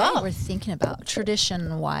 Okay, what we're thinking about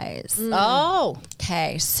tradition wise. Oh,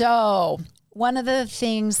 Okay, so one of the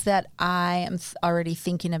things that I am already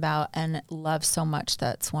thinking about and love so much,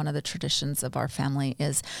 that's one of the traditions of our family,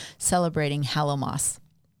 is celebrating Hallowmas.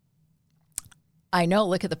 I know.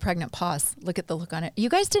 Look at the pregnant pause. Look at the look on it. You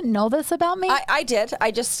guys didn't know this about me? I did.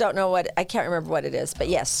 I just don't know I can't remember what it is, but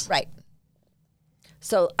yes. Right.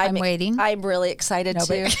 So I'm waiting. I'm really excited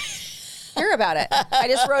to hear about it. I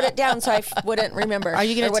just wrote it down so I wouldn't remember. Are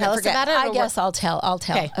you going to tell us about it? I guess I'll tell,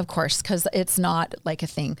 Okay. of course, because it's not like a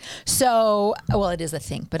thing. So, well, it is a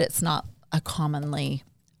thing, but it's not a commonly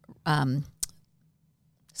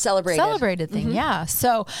celebrated thing. Yeah.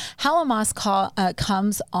 So Hallowmas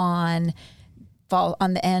comes on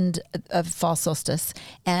the end of fall solstice,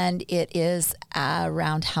 and it is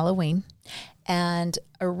around Halloween. And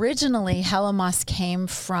originally, Hallowmas came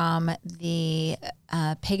from the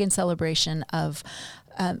pagan celebration of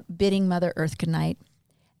bidding Mother Earth goodnight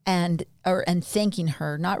and thanking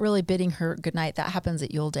her. Not really bidding her goodnight; that happens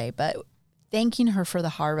at Yule Day, but thanking her for the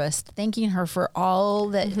harvest, thanking her for all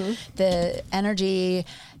that the energy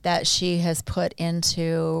that she has put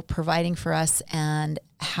into providing for us, and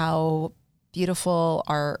how beautiful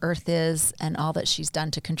our earth is and all that she's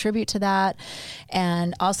done to contribute to that.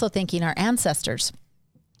 And also thanking our ancestors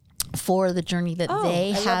for the journey that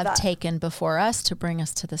they have taken before us to bring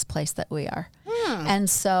us to this place that we are. And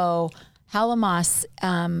so Hallowmas,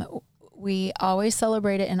 we always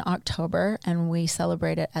celebrate it in October, and we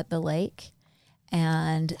celebrate it at the lake.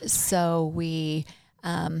 And so we,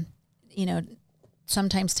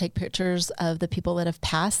 sometimes take pictures of the people that have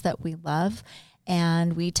passed that we love.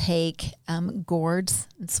 And we take gourds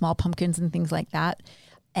and small pumpkins and things like that.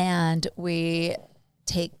 And we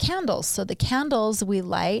take candles. So the candles we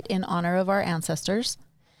light in honor of our ancestors.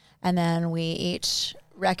 And then we each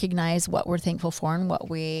recognize what we're thankful for and what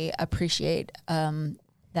we appreciate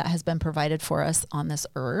that has been provided for us on this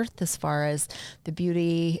earth, as far as the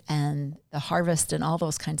beauty and the harvest and all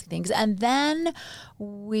those kinds of things. And then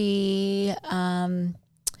we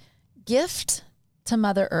gift to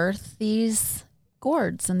Mother Earth these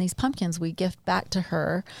gourds and these pumpkins. We gift back to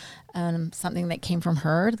her something that came from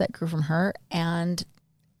her, that grew from her, and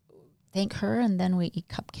thank her, and then we eat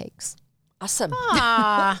cupcakes. Awesome.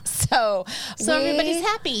 So everybody's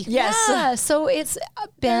happy. Yes. Yeah, so it's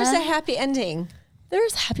There's a happy ending.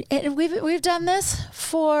 There's happy, and we've done this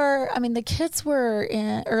for, the kids were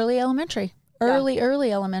in early elementary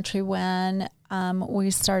when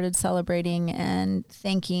we started celebrating and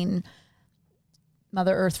thanking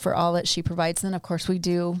Mother Earth for all that she provides. And of course we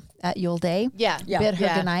do at Yule Day. Bid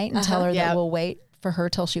her goodnight and tell her that we'll wait for her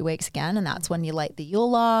till she wakes again. And that's when you light the Yule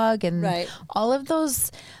log, and all of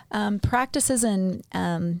those practices and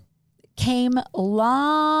came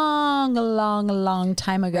long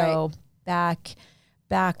time ago, back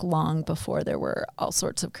long before there were all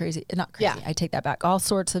sorts of not crazy. I take that back. All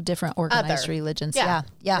sorts of different organized religions. Right.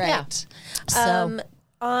 So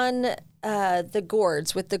on the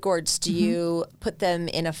gourds, do you put them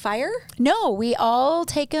in a fire? No, we all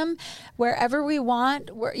take them wherever we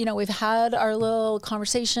want. We've had our little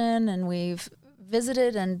conversation, and we've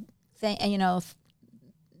visited and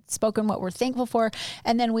spoken what we're thankful for,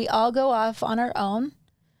 and then we all go off on our own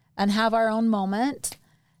and have our own moment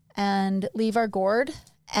and leave our gourd,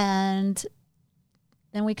 and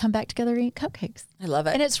then we come back together and eat cupcakes. I love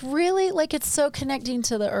it. And it's really it's so connecting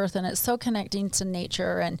to the earth, and it's so connecting to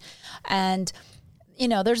nature. And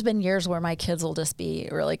there's been years where my kids will just be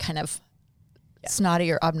really kind of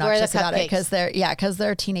snotty or obnoxious about it because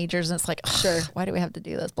they're teenagers, and it's like, why do we have to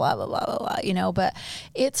do this? Blah, blah, blah, blah, blah, but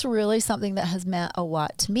it's really something that has meant a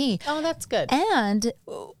lot to me. Oh, that's good. And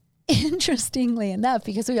interestingly enough,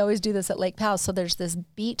 because we always do this at Lake Powell, so there's this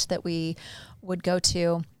beach that we would go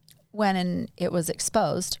to when it was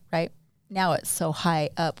exposed, right? Now it's so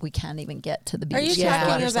high up we can't even get to the beach. Are you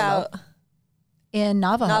talking about in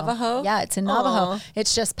Navajo? Yeah, it's in Navajo. Aww.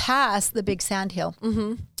 It's just past the big sand hill.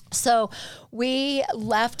 Mm-hmm. So we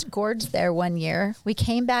left gourds there one year. We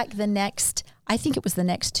came back the next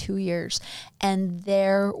 2 years, and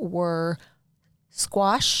there were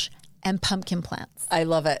squash and pumpkin plants. I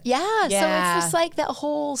love it. Yeah. So it's just like that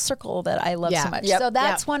whole circle that I love so much. Yep. So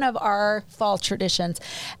that's one of our fall traditions.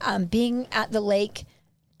 Being at the lake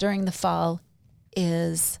during the fall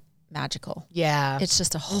is magical. Yeah. It's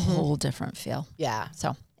just a whole different feel. Yeah.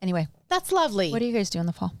 So anyway, that's lovely. what do you guys do in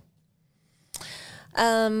the fall?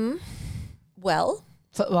 Well,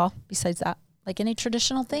 Football, besides that. Like any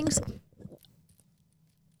traditional things?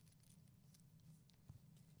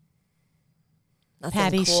 nothing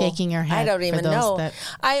Patty's cool. shaking her head. I don't even for those know. that-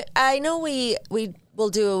 I know we will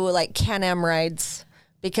do like Can-Am rides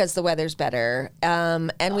because the weather's better.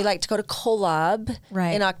 And we like to go to Kolob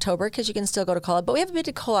in October because you can still go to Kolob. But we haven't been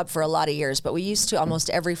to Kolob for a lot of years, but we used to almost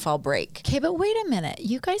every fall break. Okay, but wait a minute.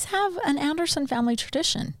 You guys have an Anderson family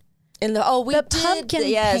tradition. The pumpkin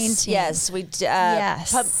painting. Yes, we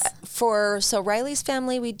so Riley's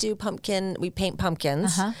family, we paint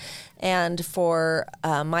pumpkins. And for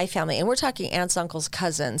my family, and we're talking aunts, uncles,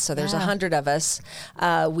 cousins, so there's 100 of us,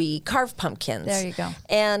 we carve pumpkins. There you go.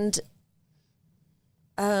 And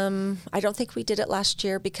I don't think we did it last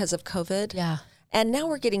year because of COVID. Yeah. And now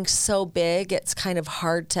we're getting so big, it's kind of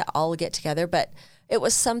hard to all get together. But it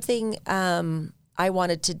was something I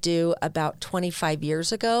wanted to do about 25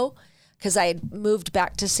 years ago because I had moved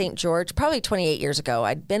back to St. George probably 28 years ago.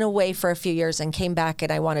 I'd been away for a few years and came back,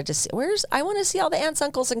 and I wanted to see I want to see all the aunts,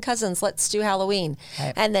 uncles, and cousins. Let's do Halloween.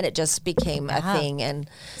 Right. And then it just became a thing. And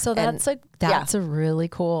so that's a really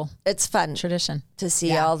cool. It's fun tradition to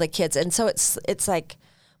see all the kids. And so it's like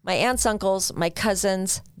my aunts, uncles, my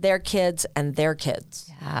cousins, their kids, and their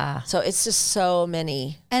kids. Yeah. So it's just so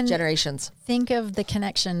many generations. Think of the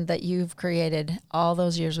connection that you've created all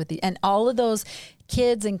those years with and all of those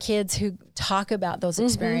kids who talk about those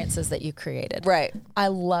experiences that you created. Right. I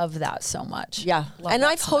love that so much. Yeah. And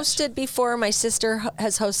I've hosted before. My sister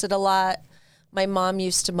has hosted a lot. My mom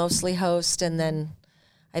used to mostly host, and then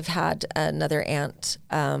I've had another aunt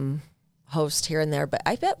host here and there, but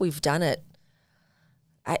I bet we've done it.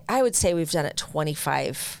 I would say we've done it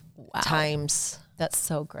 25 times. That's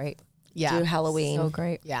so great. Yeah. Do Halloween. So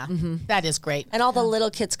great. Yeah. That is great. And all the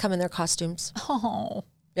little kids come in their costumes. Oh.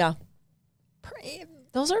 Yeah.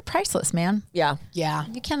 Those are priceless, man. Yeah. Yeah.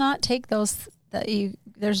 You cannot take those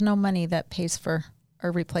there's no money that pays for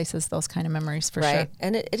or replaces those kind of memories for sure.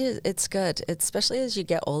 And it's good. It's especially as you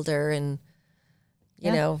get older and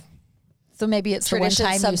you know. So maybe it's the one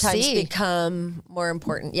traditions time sometimes you see. become more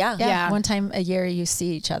important. Yeah. Yeah. One time a year you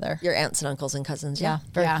see each other. Your aunts and uncles and cousins. Yeah.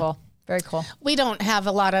 Very cool. Very cool. We don't have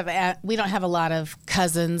a lot of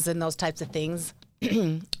cousins and those types of things.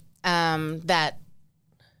 It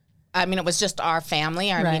was just our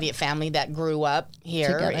family, our immediate family that grew up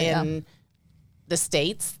here in the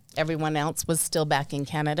States. Everyone else was still back in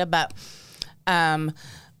Canada, but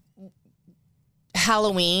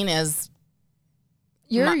Halloween is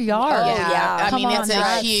your yard.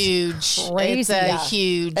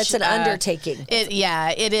 It's an undertaking.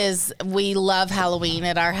 It is. We love Halloween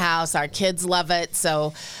at our house. Our kids love it.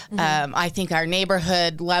 So I think our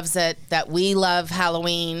neighborhood loves it, that we love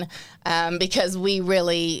Halloween because we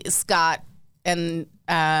really, Scott and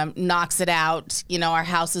knocks it out. You know, our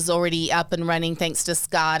house is already up and running thanks to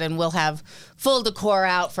Scott, and we'll have full decor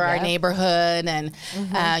out for our neighborhood. And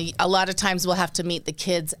a lot of times we'll have to meet the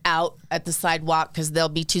kids out at the sidewalk because they'll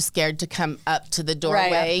be too scared to come up to the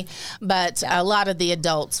doorway. But a lot of the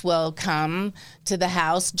adults will come to the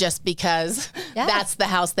house just because that's the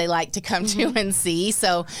house they like to come to and see.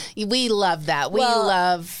 So we love that. We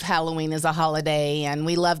love Halloween as a holiday, and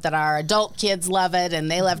we love that our adult kids love it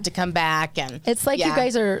and they love to come back. And it's like you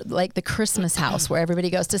guys are like the Christmas house where everybody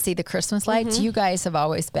goes to see the Christmas lights. You guys have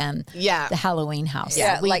always been the Halloween house.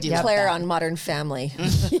 Yeah, like Claire on Modern Family.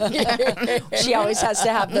 She always has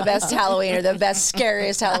to have the best Halloween or the best,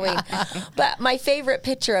 scariest Halloween. But my favorite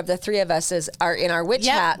picture of the three of us are in our witch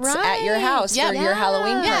hats at your house for your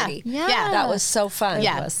Halloween party. Yeah. That was so fun.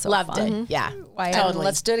 Yeah, was so loved fun. it. Yeah, totally.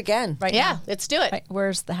 Let's do it again. Right yeah, now. let's do it. Right,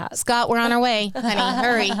 where's the hat? Scott, we're on our way, honey.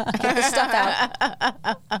 Hurry. Get the stuff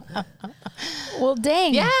out. Well,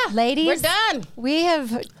 dang. Yeah, ladies. we're done.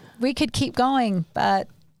 We could keep going, but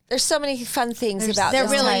there's so many fun things about there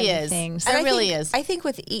this really time. is. Things. There really is. I think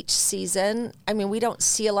with each season, I mean, we don't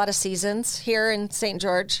see a lot of seasons here in St.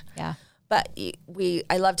 George. Yeah. But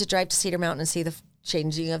I love to drive to Cedar Mountain and see the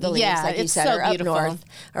changing of the leaves, Yeah, like you it's said, so or up beautiful. north.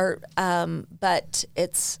 But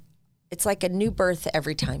it's like a new birth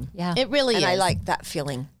every time. Yeah. It really is. And I like that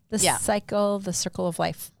feeling. the circle of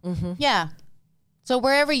life. Mm-hmm. Yeah. So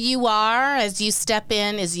wherever you are, as you step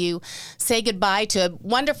in, as you say goodbye to a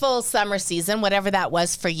wonderful summer season, whatever that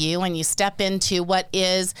was for you, and you step into what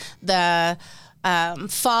is the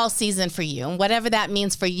fall season for you, and whatever that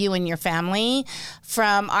means for you and your family,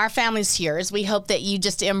 from our families to yours, we hope that you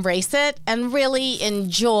just embrace it and really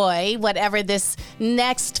enjoy whatever this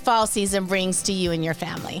next fall season brings to you and your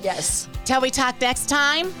family. Yes. Till we talk next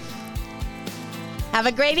time, have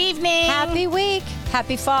a great evening. Happy week.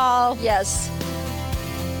 Happy fall. Yes.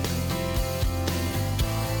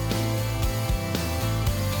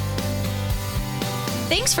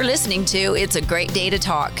 Thanks for listening to It's a Great Day to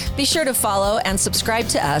Talk. Be sure to follow and subscribe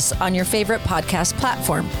to us on your favorite podcast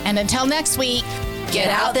platform. And until next week, Get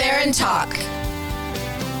out there and talk.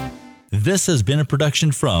 This has been a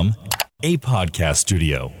production from a podcast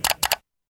studio.